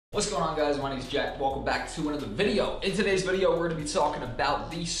What's going on, guys? My name is Jack. Welcome back to another video. In today's video, we're going to be talking about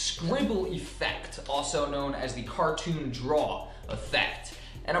the scribble effect, also known as the cartoon draw effect.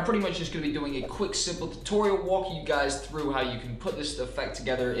 And I'm pretty much just going to be doing a quick, simple tutorial walking you guys through how you can put this effect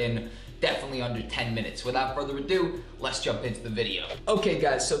together in definitely under 10 minutes. Without further ado, let's jump into the video. Okay,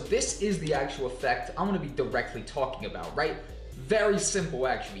 guys, so this is the actual effect I'm going to be directly talking about, right? Very simple,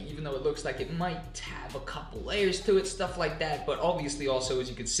 actually, even though it looks like it might have a couple layers to it, stuff like that. But obviously also, as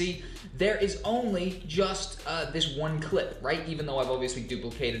you can see, there is only just this one clip, right? Even though I've obviously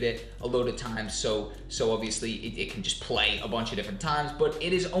duplicated it a load of times, so obviously it can just play a bunch of different times, but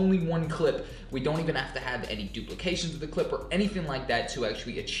it is only one clip. We don't even have to have any duplications of the clip or anything like that to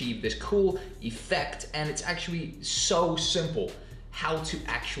actually achieve this cool effect, and it's actually so simple how to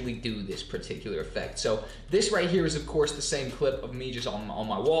actually do this particular effect. So this right here is of course the same clip of me just on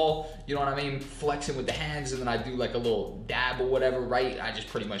my wall, you know what I mean, flexing with the hands, and then I do like a little dab or whatever, right? I just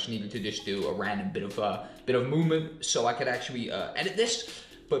pretty much needed to just do a random bit of movement so I could actually edit this.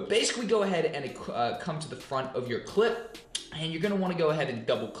 But basically go ahead and come to the front of your clip, and you're gonna wanna go ahead and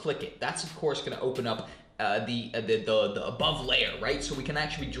double click it. That's of course gonna open up the above layer, right? So we can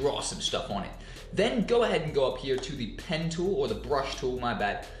actually draw some stuff on it. Then go ahead and go up here to the pen tool, or the brush tool, my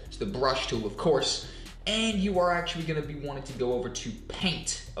bad. It's the brush tool, of course. And you are actually gonna be wanting to go over to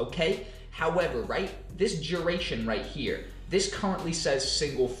paint, okay? However, right, this duration right here, this currently says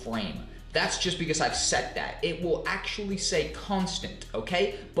single frame. That's just because I've set that. It will actually say constant,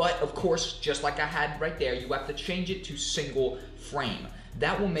 okay? But of course, just like I had right there, you have to change it to single frame.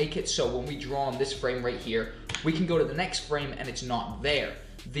 That will make it so when we draw on this frame right here, we can go to the next frame and it's not there.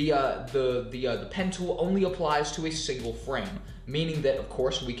 The pen tool only applies to a single frame, meaning that of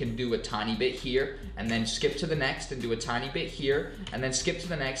course we can do a tiny bit here and then skip to the next and do a tiny bit here and then skip to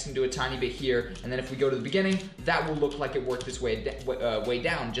the next and do a tiny bit here, and then if we go to the beginning, that will look like it worked its way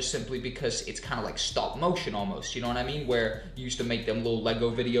down, just simply because it's kind of like stop motion almost, you know what I mean, where you used to make them little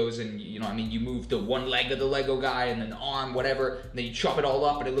Lego videos and you know what I mean, you move the one leg of the Lego guy and then the arm, whatever, and then you chop it all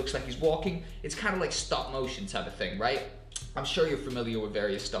up and it looks like he's walking. It's kind of like stop motion type of thing, right? I'm sure you're familiar with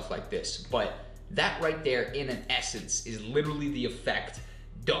various stuff like this, but that right there in an essence is literally the effect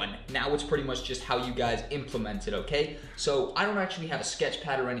done. Now it's pretty much just how you guys implement it, okay? So I don't actually have a sketch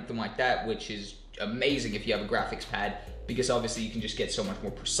pad or anything like that, which is amazing if you have a graphics pad, because obviously you can just get so much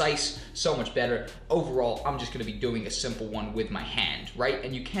more precise, so much better. Overall, I'm just gonna be doing a simple one with my hand, right?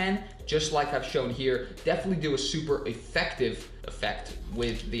 And you can, just like I've shown here, definitely do a super effective effect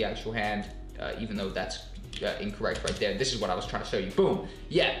with the actual hand, even though that's incorrect right there. This is what I was trying to show you. Boom.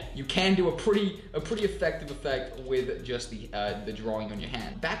 Yeah, you can do a pretty effective effect with just the drawing on your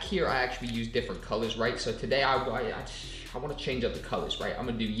hand. Back here, I actually use different colors, right? So today I want to change up the colors, right? I'm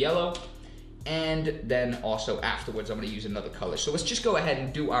gonna do yellow, and then also afterwards I'm gonna use another color. So let's just go ahead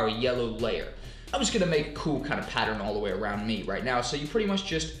and do our yellow layer. I'm just gonna make a cool kind of pattern all the way around me right now. So you pretty much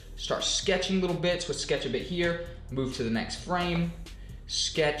just start sketching little bits. Let's sketch a bit here, move to the next frame,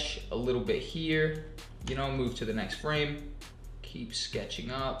 sketch a little bit here, you know, move to the next frame, keep sketching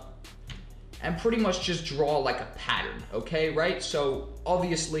up, and pretty much just draw like a pattern, okay, right? So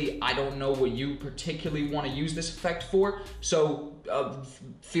obviously, I don't know what you particularly want to use this effect for, so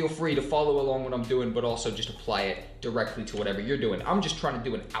feel free to follow along what I'm doing, but also just apply it directly to whatever you're doing. I'm just trying to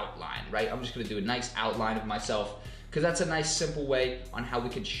do an outline, right? I'm just gonna do a nice outline of myself, because that's a nice simple way on how we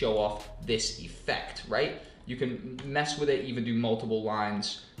can show off this effect, right? You can mess with it, even do multiple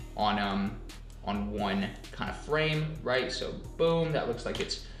lines on one kind of frame, right? So boom, that looks like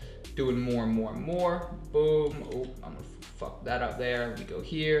it's doing more and more and more. Boom, oh, I'm gonna fuck that up there. We go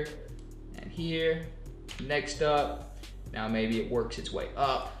here and here. Next up, now maybe it works its way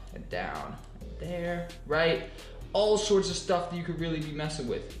up and down and there, right? All sorts of stuff that you could really be messing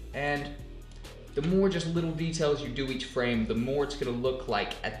with. And the more just little details you do each frame, the more it's gonna look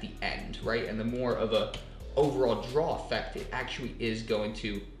like at the end, right? And the more of a overall draw effect it actually is going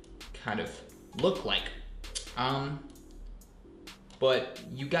to kind of look like. But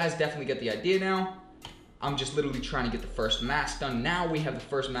you guys definitely get the idea now. I'm just literally trying to get the first mask done. Now we have the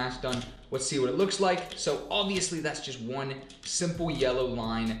first mask done. Let's see what it looks like. So obviously that's just one simple yellow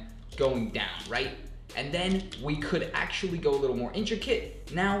line going down, right? And then we could actually go a little more intricate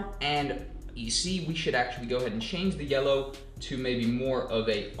now, and you see we should actually go ahead and change the yellow to maybe more of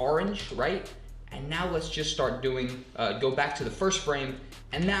a orange, right? And now let's just start doing, go back to the first frame,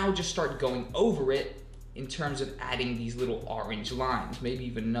 and now just start going over it in terms of adding these little orange lines, maybe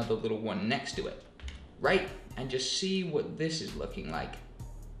even another little one next to it, right? And just see what this is looking like.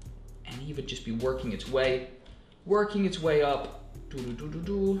 And even just be working its way up,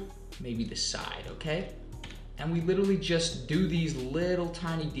 maybe the side, okay? and we literally just do these little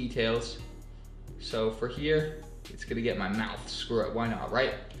tiny details. So for here, it's gonna get my mouth, screw it, why not,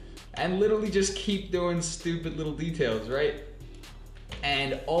 right? And literally just keep doing stupid little details, right?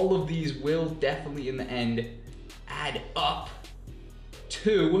 And all of these will definitely in the end add up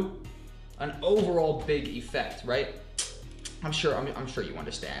to an overall big effect, right? I'm sure you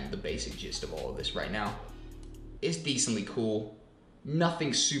understand the basic gist of all of this right now. It's decently cool.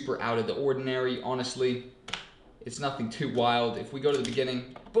 Nothing super out of the ordinary, honestly. It's nothing too wild. If we go to the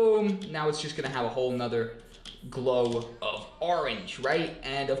beginning, boom, now it's just gonna have a whole nother glow of orange, right?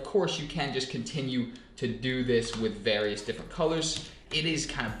 And of course you can just continue to do this with various different colors. It is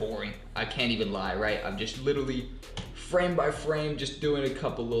kind of boring, I can't even lie, right? I'm just literally frame by frame just doing a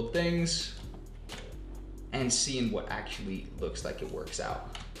couple little things and seeing what actually looks like it works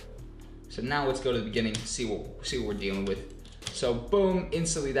out. So now let's go to the beginning, see what we're dealing with. So boom,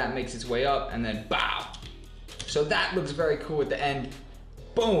 instantly that makes its way up, and then bow. So that looks very cool at the end.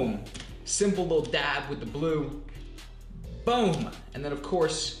 Boom, simple little dab with the blue. Boom, and then of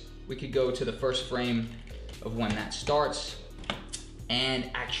course we could go to the first frame of when that starts and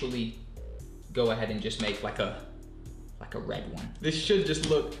actually go ahead and just make like a red one. This should just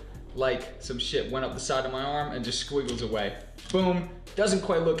look like some shit went up the side of my arm and just squiggles away. Boom. Doesn't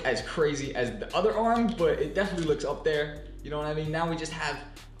quite look as crazy as the other arm, but it definitely looks up there. You know what I mean? Now we just have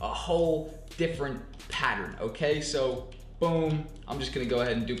a whole different pattern, okay? So, boom. I'm just gonna go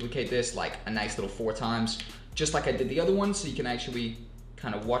ahead and duplicate this like a nice little 4 times, just like I did the other one, so you can actually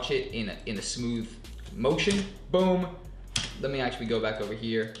kind of watch it in a smooth motion. Boom. Let me actually go back over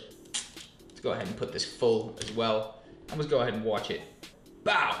here. Let's go ahead and put this full as well. And let's go ahead and watch it.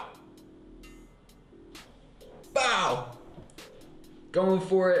 Bow. Bow. Going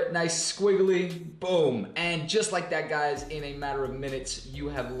for it, nice squiggly, boom. And just like that, guys, in a matter of minutes, you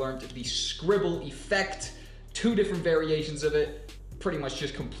have learned the scribble effect. 2 different variations of it, pretty much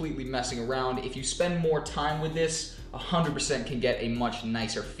just completely messing around. If you spend more time with this, 100% can get a much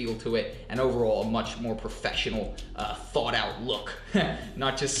nicer feel to it, and overall a much more professional, thought out look.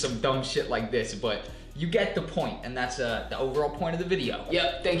 Not just some dumb shit like this, but you get the point, and that's the overall point of the video.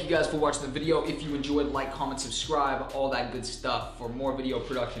 Yep, thank you guys for watching the video. If you enjoyed, like, comment, subscribe, all that good stuff for more video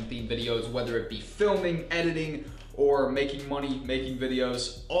production themed videos, whether it be filming, editing, or making money, making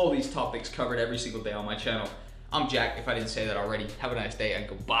videos. All these topics covered every single day on my channel. I'm Jack, if I didn't say that already. Have a nice day and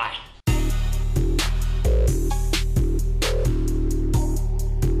goodbye.